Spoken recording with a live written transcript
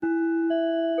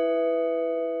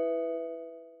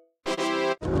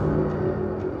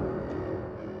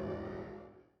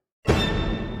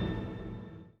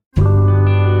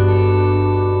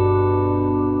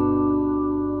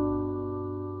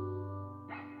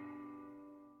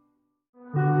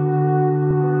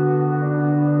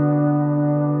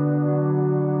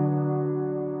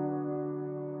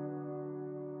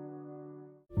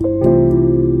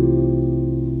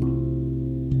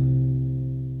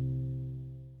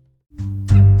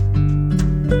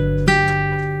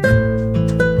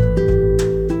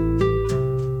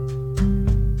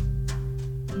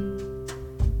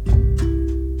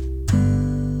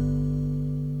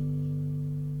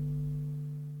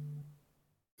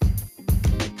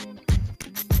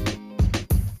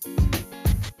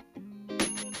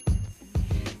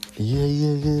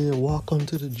Yeah. Welcome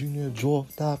to the Junior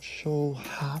Dwarf Show.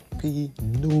 Happy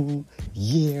New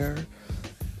Year.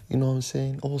 You know what I'm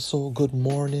saying? Also, good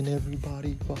morning,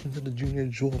 everybody. Welcome to the Junior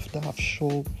Dwarf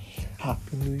Show.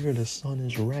 Happy New Year. The sun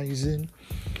is rising.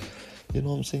 You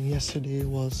know what I'm saying? Yesterday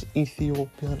was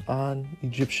Ethiopian and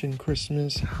Egyptian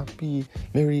Christmas. Happy,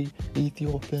 Merry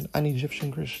Ethiopian and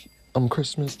Egyptian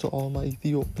Christmas to all my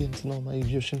Ethiopians and all my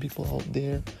Egyptian people out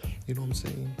there. You know what I'm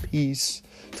saying? Peace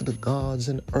to the gods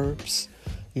and earths.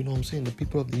 You know what I'm saying? The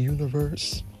people of the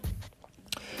universe.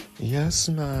 Yes,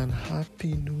 man.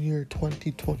 Happy New Year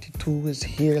 2022 is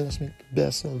here. Let's make the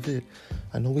best of it.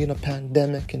 I know we're in a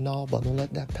pandemic and all, but don't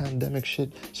let that pandemic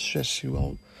shit stress you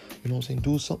out. You know what I'm saying?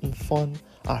 Do something fun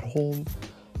at home.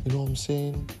 You know what I'm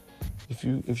saying? If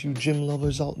you gym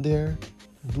lovers out there,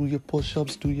 do your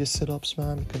push-ups, do your sit-ups,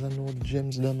 man, because I know the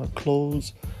gyms, them are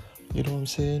closed. You know what I'm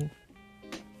saying?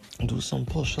 Do some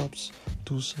push-ups,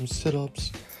 do some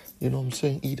sit-ups. You know what I'm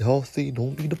saying? Eat healthy.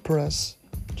 Don't be depressed.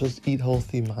 Just eat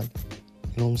healthy, man.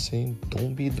 You know what I'm saying?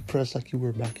 Don't be depressed like you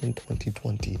were back in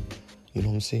 2020. You know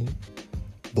what I'm saying?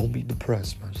 Don't be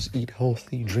depressed, man. Just eat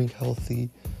healthy, drink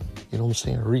healthy. You know what I'm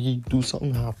saying? Read, do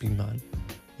something happy, man.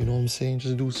 You know what I'm saying?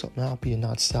 Just do something happy and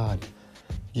not sad.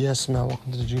 Yes, man.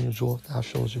 Welcome to the Junior Dwarf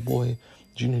Show. It's your boy,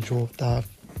 Junior Dwarf.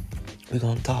 We're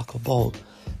going to talk about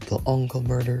the Uncle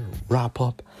Murder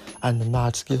wrap-up and the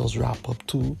Mad Skills wrap-up,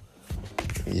 too.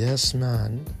 Yes,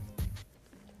 man.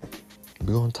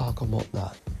 We're going to talk about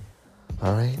that.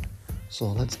 All right? So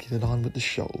let's get it on with the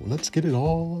show. Let's get it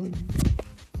on.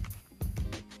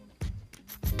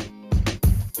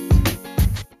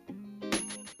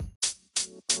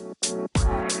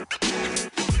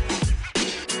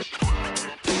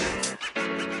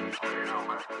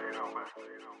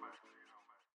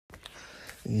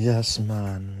 Yes,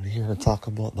 man. Here to talk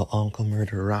about the Uncle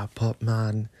Murder wrap-up,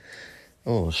 man.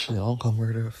 Oh, shit. Uncle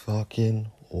Murder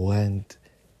fucking went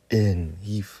in.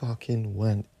 He fucking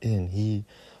went in. He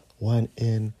went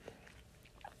in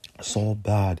so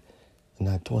bad in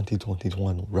that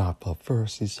 2021 wrap-up.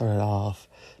 First, he started off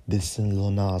dissing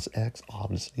Lil Nas X.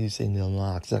 Obviously, he's saying Lil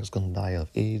Nas X gonna die of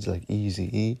AIDS, like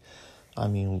Eazy-E. I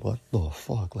mean, what the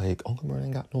fuck? Like, Uncle Murder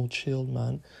ain't got no chill,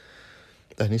 man.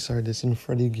 Then he started dissing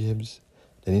Freddie Gibbs.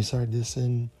 Then he started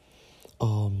dissing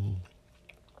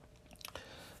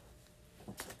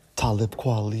Talib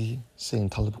Kweli, saying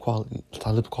Talib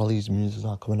Kweli's music is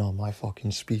not coming on my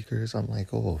fucking speakers. I'm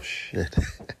like, oh shit.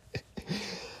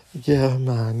 Yeah,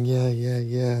 man,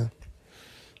 yeah.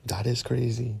 That is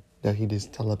crazy that he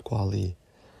did Talib Kweli.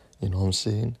 You know what I'm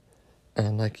saying?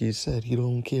 And like he said, he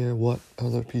don't care what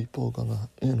other people gonna,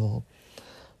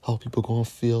 how people gonna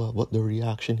feel, what the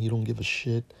reaction. He don't give a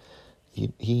shit.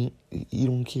 He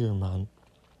don't care, man.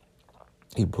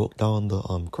 He broke down the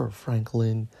Kurt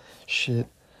Franklin shit.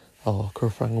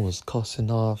 Kurt Franklin was cussing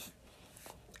off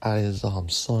at his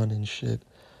son and shit.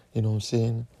 You know what I'm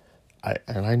saying?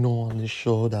 I know on this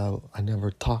show that I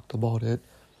never talked about it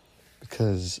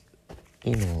because,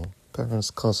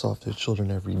 parents cuss off their children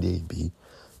every day, B.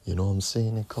 You know what I'm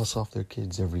saying? They cuss off their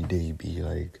kids every day, B.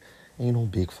 Like, ain't no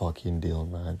big fucking deal,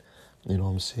 man. You know what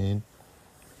I'm saying?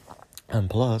 And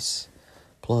plus,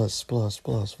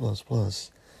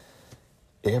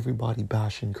 everybody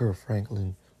bashing Kurt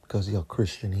Franklin because he's a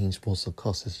Christian. He ain't supposed to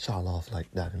cuss his child off like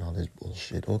that and all this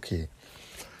bullshit. Okay.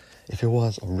 If it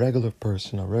was a regular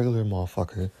person, a regular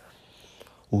motherfucker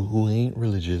who ain't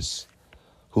religious,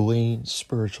 who ain't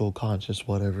spiritual, conscious,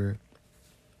 whatever,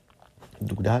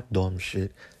 do that dumb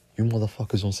shit, you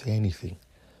motherfuckers don't say anything.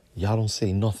 Y'all don't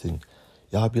say nothing.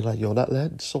 Y'all be like, yo,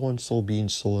 that so-and-so being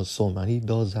so-and-so, man, he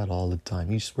does that all the time.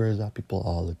 He swears at people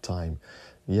all the time.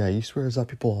 Yeah, he swears at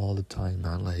people all the time,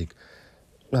 man. Like,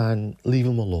 man, leave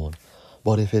him alone.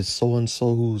 But if it's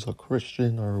so-and-so who's a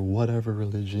Christian or whatever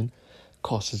religion,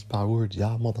 causes bad words,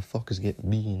 y'all motherfuckers get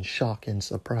in shock and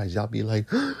surprised. Y'all be like,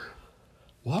 well,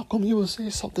 how come he would say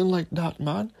something like that,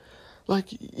 man? Like,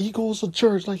 he goes to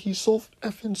church, like, he's so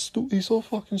effing stupid. He's so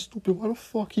fucking stupid. Why the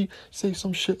fuck he say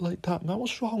some shit like that, man?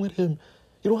 What's wrong with him?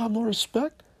 You don't have no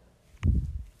respect?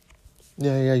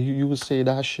 Yeah, you would say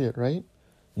that shit, right?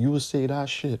 You would say that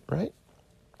shit, right?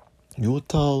 You would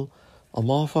tell a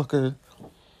motherfucker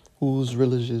who's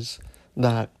religious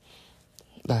that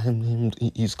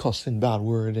he's cussing bad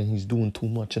word and he's doing too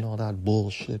much and all that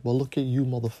bullshit. Well, look at you,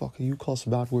 motherfucker. You cuss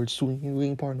bad words too. You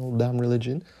ain't part of no damn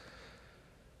religion.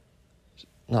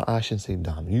 No, I shouldn't say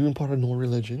damn. You ain't part of no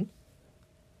religion.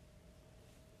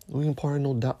 You ain't part of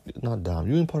no not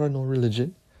damn. You ain't part of no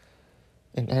religion.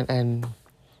 And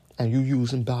you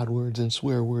using bad words and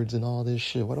swear words and all this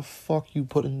shit. Why the fuck you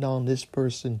putting down this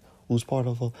person who's part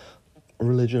of a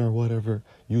religion or whatever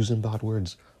using bad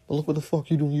words? But look what the fuck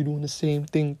you doing. You doing the same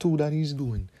thing too that he's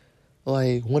doing.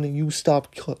 Like, when you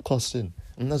stop cussing,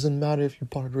 it doesn't matter if you're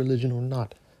part of religion or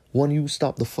not. When you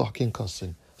stop the fucking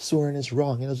cussing, swearing is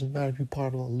wrong. It doesn't matter if you're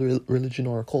part of a religion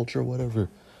or a culture or whatever.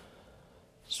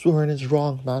 Swearing is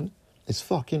wrong, man. It's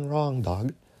fucking wrong,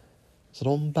 dog. So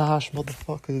don't bash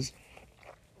motherfuckers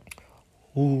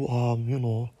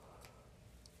who,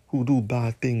 who do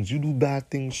bad things. You do bad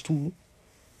things too.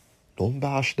 Don't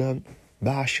bash them.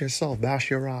 Bash yourself.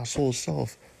 Bash your asshole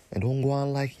self. And don't go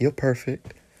on like you're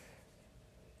perfect.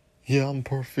 Yeah, I'm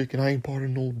perfect and I ain't part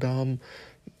of no damn,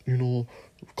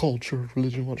 culture,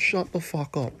 religion. What? Shut the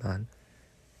fuck up, man.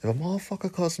 If a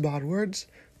motherfucker cuss bad words,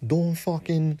 don't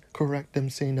fucking correct them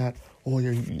saying that,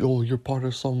 you're part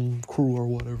of some crew or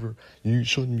whatever. You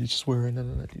shouldn't be swearing.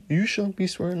 You shouldn't be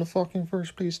swearing in the fucking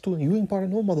first place too. You ain't part of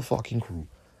no motherfucking crew.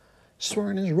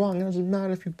 Swearing is wrong. It doesn't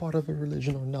matter if you're part of a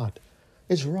religion or not.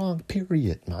 It's wrong,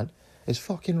 period, man. It's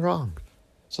fucking wrong.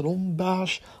 So don't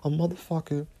bash a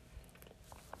motherfucker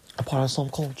a part of some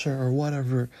culture or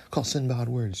whatever, cussing bad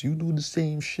words. You do the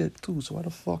same shit too, so why the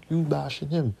fuck you bashing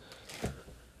him?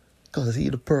 Cause he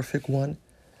the perfect one,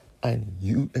 and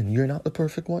you're not the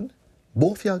perfect one.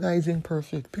 Both y'all guys ain't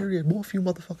perfect, period. Both you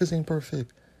motherfuckers ain't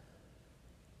perfect.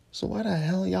 So why the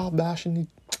hell y'all bashing?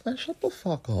 Man, shut the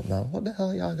fuck up, man. What the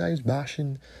hell y'all guys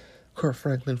bashing Kurt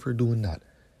Franklin for doing that?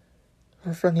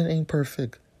 Kurt Franklin ain't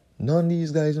perfect. None of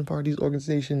these guys in part of these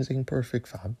organizations ain't perfect,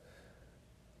 fam.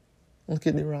 Look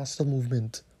at the Rasta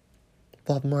movement.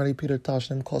 Bob Marley, Peter Tosh,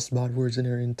 them cuss bad words in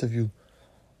their interview.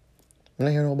 When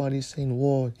I hear nobody saying,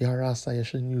 whoa, you're Rasta, you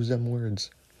shouldn't use them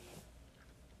words.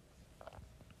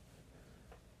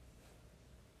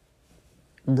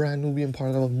 Brand new being part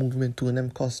of a movement too, and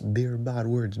them cuss bare bad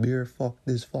words. Bare fuck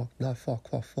this, fuck that, fuck.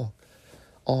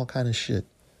 All kind of shit.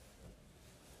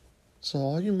 So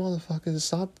all you motherfuckers,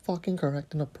 stop fucking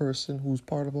correcting a person who's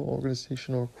part of an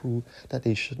organization or crew that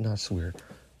they should not swear.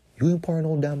 You ain't part of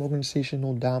no damn organization,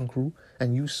 no damn crew,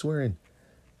 and you swearing.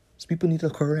 So people need to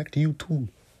correct you too.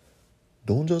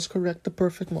 Don't just correct the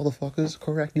perfect motherfuckers,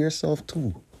 correct yourself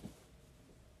too.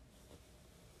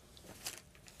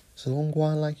 So don't go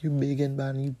on like you big and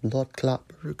bad and you blood clot,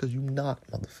 because you not,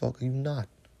 motherfucker, you not.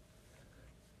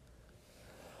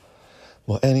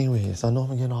 But anyways, I know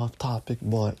I'm getting off topic,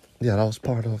 but yeah, that was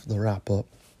part of the wrap up.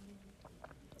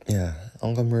 Yeah,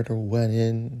 Uncle Murder went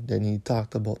in, then he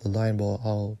talked about the line about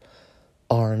how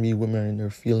R&B women are in their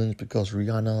feelings because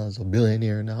Rihanna is a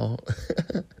billionaire now.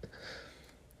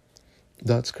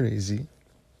 That's crazy.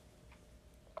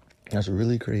 That's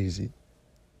really crazy.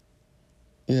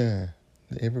 Yeah,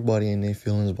 everybody in their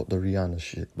feelings about the Rihanna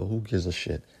shit, but who gives a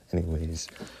shit? Anyways,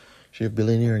 she's a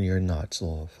billionaire and you're not,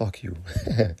 so fuck you.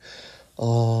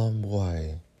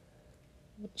 Boy.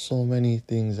 So many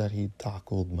things that he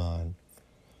tackled, man.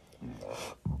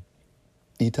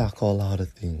 He tackled a lot of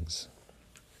things.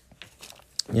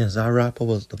 Yes, that wrap-up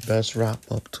was the best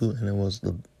wrap-up too, and it was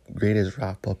the greatest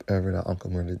wrap-up ever that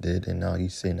Uncle Murder did, and now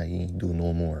he's saying that he ain't do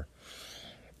no more.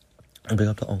 And big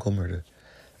up to Uncle Murder.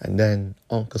 And then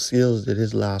Uncle Seals did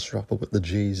his last wrap-up with the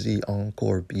Jay-Z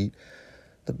encore beat.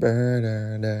 The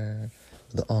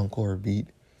encore beat.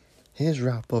 His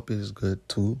wrap-up is good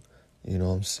too. You know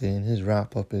what I'm saying? His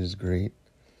wrap-up is great.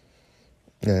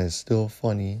 Yeah, it's still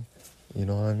funny. You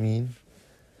know what I mean?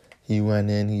 He went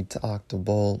in, he talked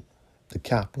about the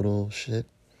Capitol shit.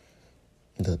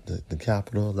 The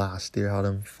Capitol last year, how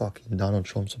them fucking Donald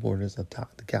Trump supporters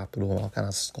attacked the Capitol and all kind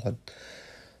of squad.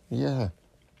 Yeah.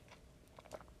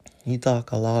 He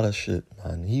talked a lot of shit,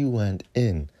 man. He went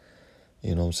in.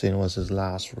 You know what I'm saying? It was his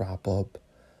last wrap-up.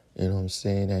 You know what I'm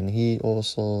saying? And he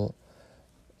also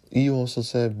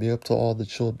said, be up to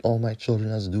all my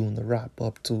children that's doing the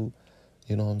wrap-up too.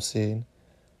 You know what I'm saying?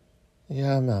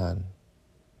 Yeah, man.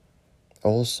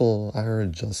 Also, I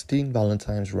heard Justine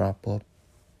Valentine's wrap-up.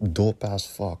 Dope as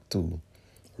fuck too.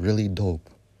 Really dope.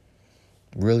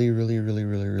 Really, really, really,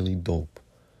 really, really dope.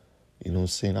 You know what I'm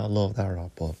saying? I love that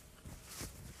wrap-up.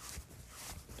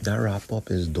 That wrap-up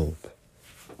is dope.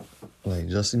 Like,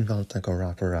 Justine Valentine can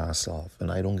rap her ass off. And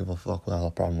I don't give a fuck without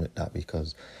a problem with that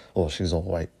because, she's a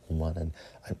white woman.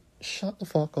 And shut the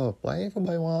fuck up. Why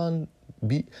everybody want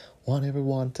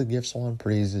everyone to give someone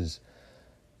praises?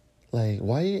 Like,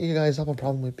 why you guys have a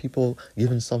problem with people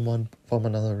giving someone from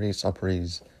another race a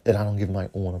praise and I don't give my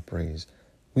own a praise?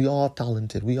 We all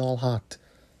talented. We all hot.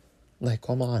 Like,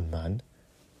 come on, man.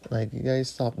 Like, you guys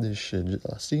stop this shit.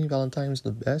 Justine Valentine's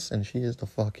the best and she is the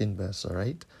fucking best,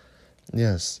 alright?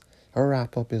 Yes. Her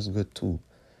wrap-up is good too.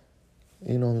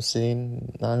 You know what I'm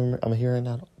saying? I'm hearing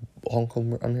that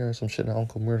I'm hearing some shit that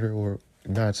Uncle Murder or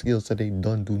Mad Skills said they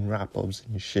done doing wrap-ups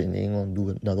and shit and they ain't gonna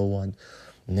do another one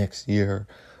next year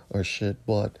or shit.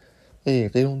 But hey,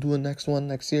 if they don't do a next one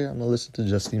next year, I'm gonna listen to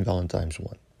Justine Valentine's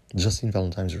one. Justine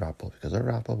Valentine's wrap up, because her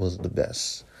wrap up was the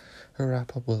best. Her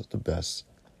wrap up was the best.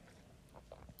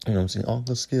 You know what I'm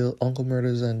saying? Uncle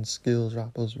Murders and Skills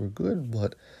wrap ups were good,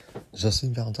 but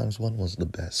Justine Valentine's one was the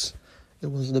best.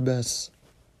 It was the best.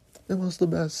 It was the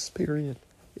best, period.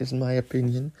 It's my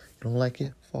opinion. You don't like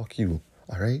it? Fuck you.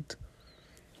 Alright?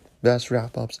 Best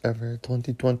wrap ups ever.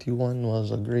 2021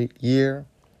 was a great year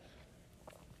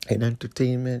in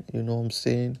entertainment, you know what I'm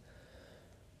saying?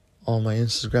 On my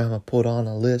Instagram, I put on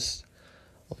a list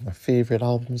of my favorite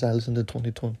albums I listened to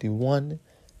 2021.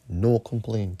 No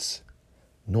complaints.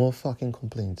 No fucking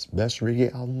complaints. Best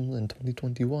reggae album in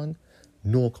 2021.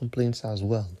 No complaints as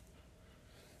well.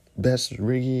 Best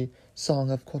reggae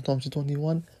song of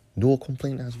 2021. No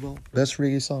complaint as well. Best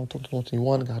reggae song of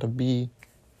 2021 gotta be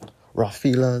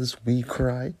Rafila's We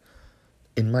Cry.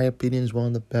 In my opinion, is one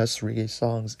of the best reggae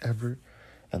songs ever.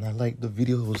 And I like the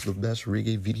video. It was the best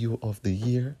reggae video of the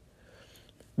year,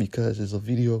 because it's a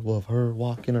video of her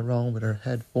walking around with her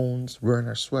headphones, wearing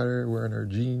her sweater, wearing her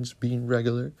jeans, being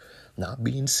regular, not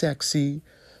being sexy,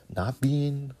 not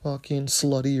being fucking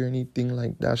slutty or anything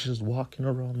like that. She's just walking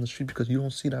around the street, because you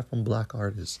don't see that from black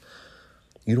artists.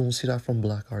 You don't see that from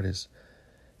black artists.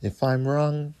 If I'm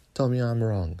wrong, tell me I'm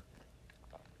wrong.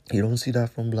 You don't see that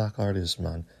from black artists,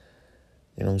 man.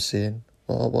 You know what I'm saying?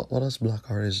 Well, what does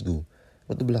black artists do?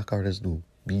 What do black artists do?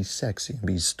 Be sexy and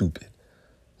be stupid.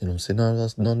 You know what I'm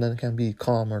saying? None of them can be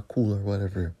calm or cool or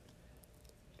whatever.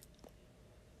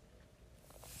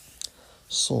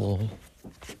 So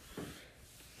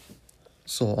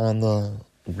on the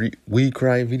We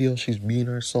Cry video, she's being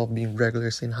herself, being regular,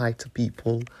 saying hi to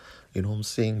people. You know what I'm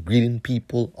saying? Greeting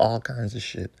people, all kinds of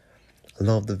shit. I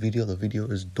love the video. The video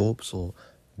is dope. So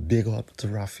big up to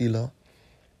Rafila.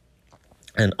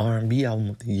 And R&B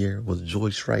album of the year was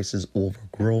Joyce Rice's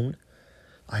Overgrown.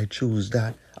 I choose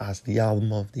that as the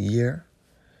album of the year.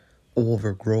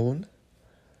 Overgrown.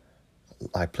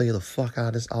 I play the fuck out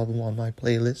of this album on my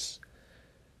playlist.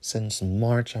 Since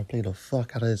March, I played the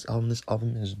fuck out of this album. This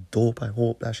album is dope. I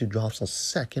hope that she drops a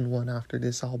second one after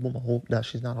this album. I hope that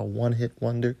she's not a one-hit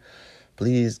wonder.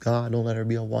 Please, God, don't let her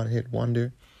be a one-hit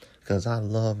wonder. Because I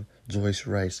love Joyce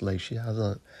Rice. Like, she has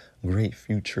a great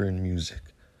future in music.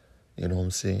 You know what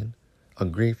I'm saying? A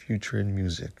great future in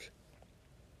music.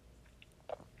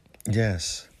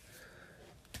 Yes.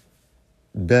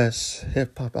 Best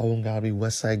hip-hop album gotta be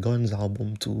West Side Gun's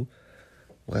album too.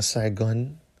 West Side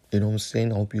Gun, you know what I'm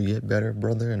saying? I hope you get better,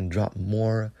 brother, and drop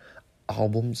more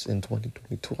albums in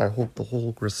 2022. I hope the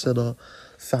whole Gracida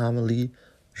family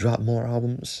drop more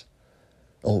albums.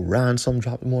 Oh, Ransom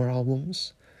drop more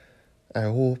albums. I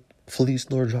hope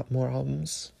Felice Lord drop more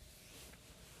albums.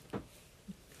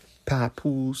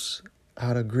 Papoose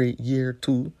had a great year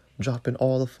too, dropping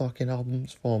all the fucking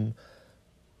albums from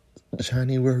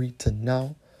January to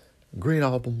now. Great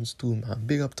albums too, man.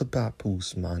 Big up to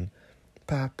Papoose, man.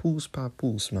 Papoose,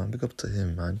 man. Big up to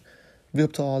him, man. Big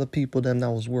up to all the people that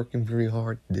was working very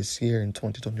hard this year in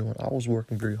 2021. I was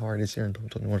working very hard this year in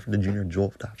 2021 for the Junior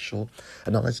Joe That Show.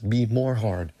 And now let's be more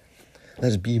hard.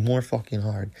 Let's be more fucking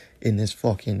hard in this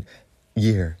fucking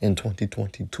year in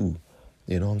 2022.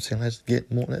 You know what I'm saying? Let's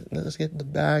get more. Let's get the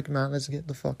bag, man. Let's get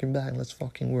the fucking bag. Let's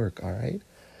fucking work, all right?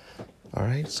 All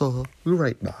right? So we'll be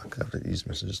right back after these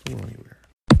messages. Don't go anywhere.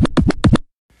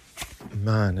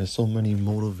 Man, there's so many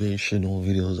motivational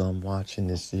videos I'm watching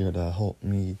this year that help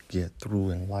me get through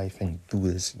in life and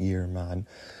through this year, man.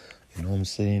 You know what I'm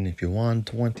saying? If you want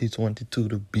 2022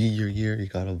 to be your year, you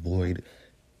gotta avoid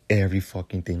every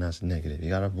fucking thing that's negative. You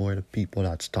gotta avoid the people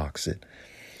that's toxic.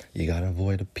 You gotta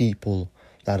avoid the people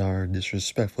that are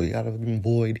disrespectful. You gotta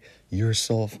avoid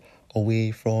yourself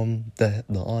away from the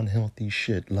unhealthy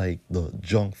shit like the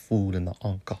junk food and the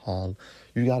alcohol.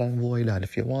 You gotta avoid that.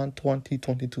 If you want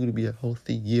 2022 to be a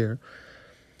healthy year,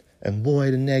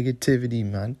 avoid the negativity,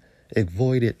 man.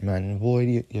 Avoid it, man.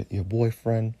 Avoid your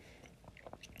boyfriend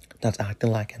that's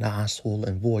acting like an asshole.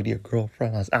 Avoid your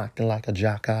girlfriend that's acting like a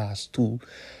jackass too.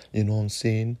 You know what I'm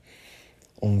saying?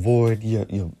 Avoid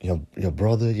your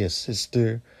brother, your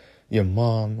sister, your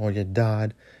mom or your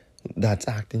dad that's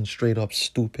acting straight up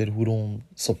stupid, who don't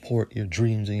support your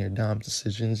dreams and your damn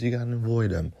decisions. You gotta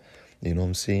avoid them. You know what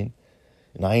I'm saying?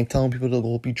 And I ain't telling people to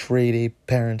go betray their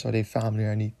parents or their family or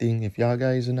anything. If y'all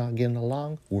guys are not getting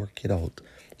along, work it out.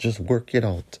 Just work it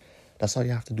out. That's all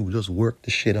you have to do. Just work the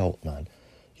shit out, man.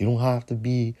 You don't have to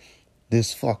be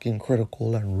this fucking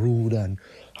critical and rude and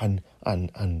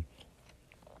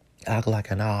act like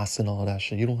an ass and all that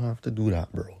shit. You don't have to do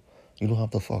that, bro. You don't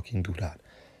have to fucking do that.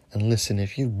 And listen,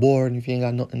 if you're bored and if you ain't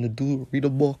got nothing to do, read a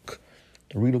book.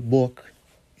 Read a book.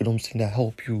 you know what I'm saying, that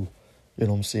help you, you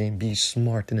know what I'm saying, be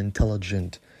smart and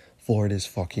intelligent for this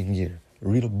fucking year.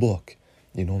 Read a book.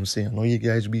 You know what I'm saying? I know you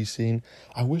guys be saying,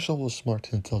 I wish I was smart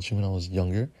and intelligent when I was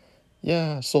younger.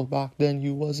 Yeah, so back then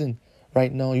you wasn't.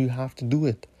 Right now you have to do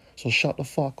it. So shut the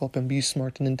fuck up and be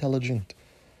smart and intelligent.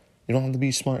 You don't have to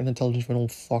be smart and intelligent for no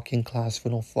fucking class, for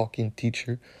no fucking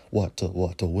teacher.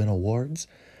 To win awards?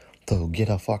 To get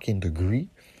a fucking degree?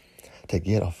 To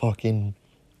get a fucking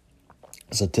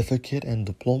certificate and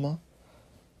diploma?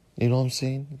 You know what I'm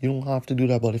saying? You don't have to do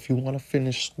that, but if you want to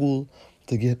finish school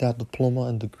to get that diploma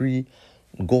and degree,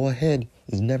 go ahead.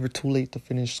 It's never too late to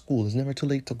finish school. It's never too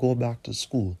late to go back to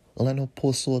school. Don't let no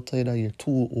post will tell you that you're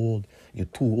too old. You're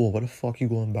too old. What the fuck you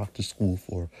going back to school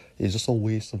for? It's just a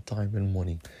waste of time and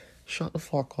money. Shut the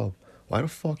fuck up. Why the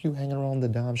fuck you hanging around the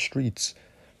damn streets?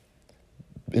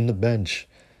 In the bench.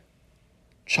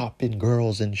 Chopping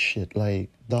girls and shit. Like,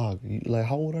 dog, like,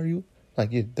 how old are you?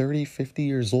 Like, you're 30, 50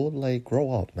 years old? Like,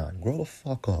 grow up, man. Grow the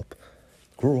fuck up.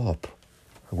 Grow up.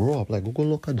 Grow up. Like, go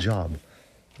look a job.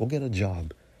 Go get a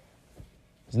job.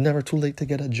 It's never too late to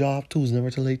get a job, too. It's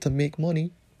never too late to make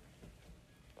money.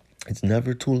 It's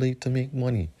never too late to make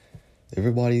money.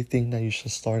 Everybody think that you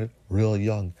should start it real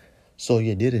young. So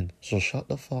you didn't. So shut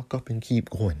the fuck up and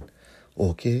keep going.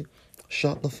 Okay?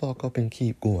 Shut the fuck up and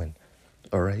keep going.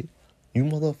 Alright? You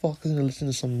motherfuckers listen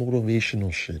to some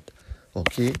motivational shit.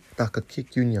 Okay? That could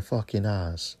kick you in your fucking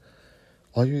ass.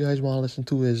 All you guys want to listen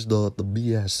to is the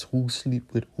BS. Who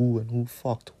sleep with who and who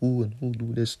fucked who and who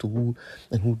do this to who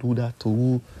and who do that to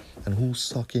who and who's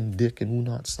sucking dick and who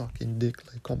not sucking dick.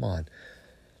 Like, come on.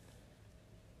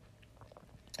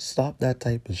 Stop that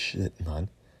type of shit, man.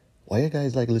 Why you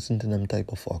guys like listen to them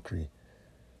type of fuckery?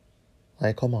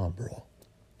 Like, come on, bro.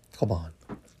 Come on.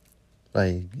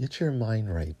 Like, get your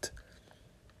mind right.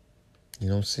 You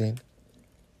know what I'm saying?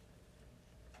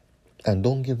 And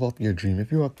don't give up your dream.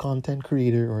 If you're a content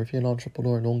creator or if you're an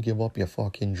entrepreneur, don't give up your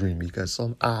fucking dream, because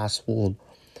some asshole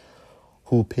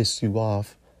who pissed you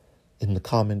off in the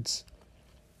comments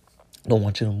don't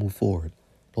want you to move forward.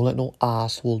 Don't let no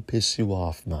asshole piss you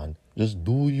off, man. Just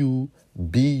do you,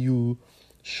 be you,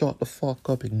 shut the fuck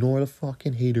up, ignore the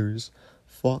fucking haters.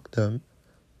 Fuck them.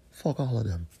 Fuck all of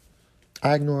them.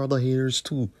 I ignore the haters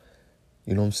too.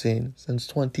 You know what I'm saying? Since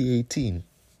 2018.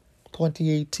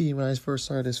 2018 when I first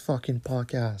started this fucking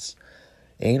podcast.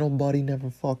 Ain't nobody never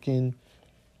fucking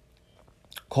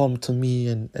come to me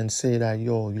and say that,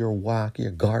 yo, you're whack,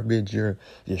 you're garbage, your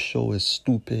show is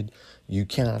stupid, you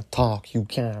can't talk, you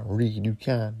can't read, you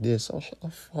can't this. Oh, shut the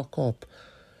fuck up.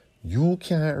 You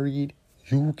can't read,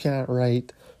 you can't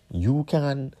write, you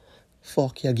can't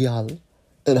fuck your girl.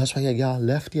 And that's why your girl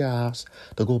left your ass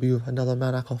to go be with another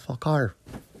man that can fuck her.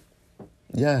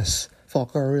 Yes,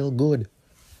 fuck her real good.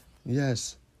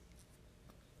 Yes.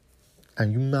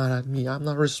 And you mad at me. I'm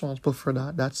not responsible for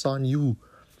that. That's on you.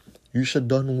 You should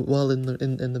done well in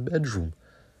the bedroom.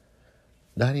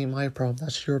 That ain't my problem.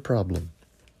 That's your problem.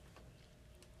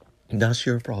 That's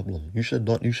your problem. You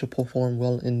should perform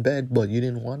well in bed, but you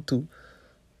didn't want to.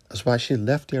 That's why she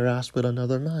left your ass with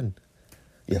another man.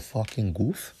 You fucking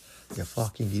goof. You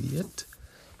fucking idiot.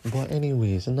 But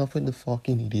anyways, enough with the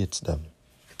fucking idiots them.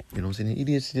 You know what I'm saying? The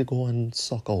idiots, you go and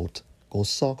suck out. Go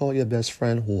suck out your best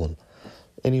friend hole.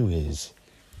 Anyways.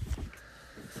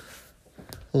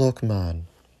 Look, man.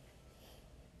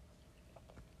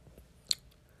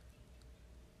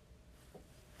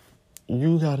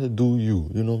 You gotta do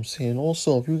you. You know what I'm saying?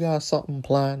 Also, if you got something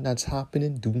planned that's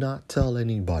happening, do not tell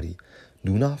anybody.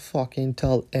 Do not fucking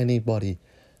tell anybody.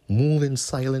 Move in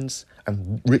silence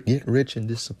and get rich and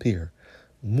disappear.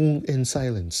 Move in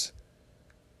silence.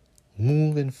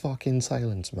 Move in fucking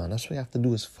silence, man. That's what you have to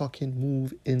do, is fucking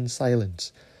move in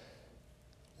silence.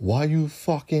 Why you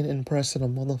fucking impressing a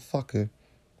motherfucker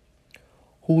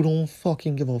who don't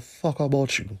fucking give a fuck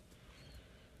about you?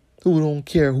 Who don't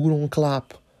care, who don't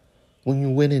clap when you're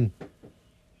winning?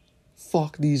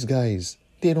 Fuck these guys.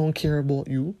 They don't care about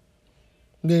you.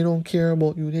 They don't care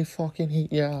about you. They fucking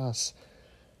hate your ass.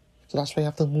 So that's why you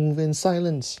have to move in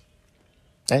silence.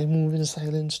 I move in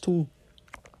silence too.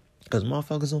 Because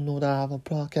motherfuckers don't know that I have a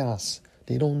podcast.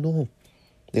 They don't know.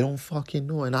 They don't fucking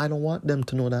know. And I don't want them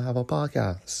to know that I have a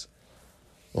podcast.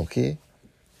 Okay?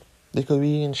 They could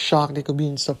be in shock. They could be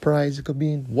in surprise. They could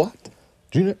be in, what?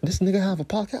 Do you know this nigga have a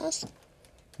podcast?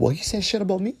 Well, he said shit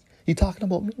about me. He talking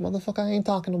about me. Motherfucker, I ain't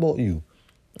talking about you.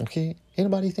 Okay?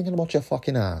 Anybody thinking about your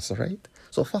fucking ass, right?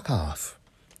 So fuck off.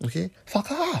 Okay? Fuck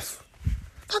off.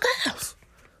 Fuck off.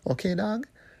 Okay, dog?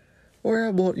 Worry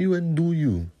about you and do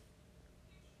you.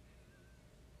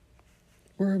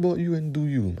 Worry about you and do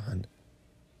you, man.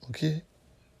 Okay?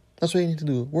 That's what you need to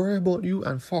do. Worry about you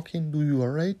and fucking do you,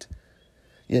 alright?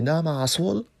 You damn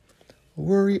asshole.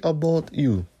 Worry about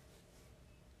you.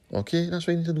 Okay? That's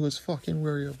what you need to do is fucking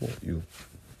worry about you.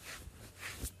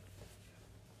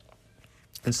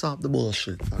 And stop the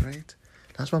bullshit, alright?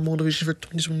 That's my motivation for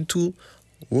 2022.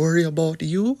 Worry about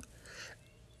you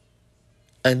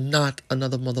and not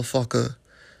another motherfucker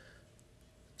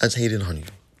that's hating on you.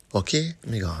 Okay? Let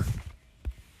me go on.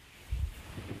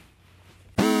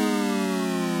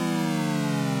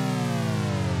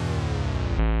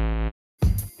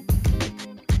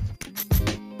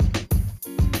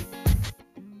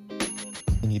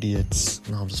 Idiots.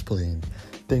 No, I'm just playing.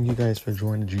 Thank you guys for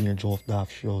joining the Junior Jolf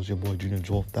Daft shows. Your boy Junior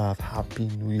Jolf Daft. Happy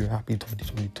New Year. Happy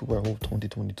 2022. I hope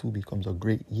 2022 becomes a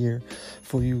great year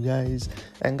for you guys.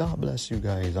 And God bless you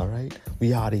guys, alright?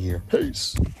 We out of here.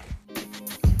 Peace.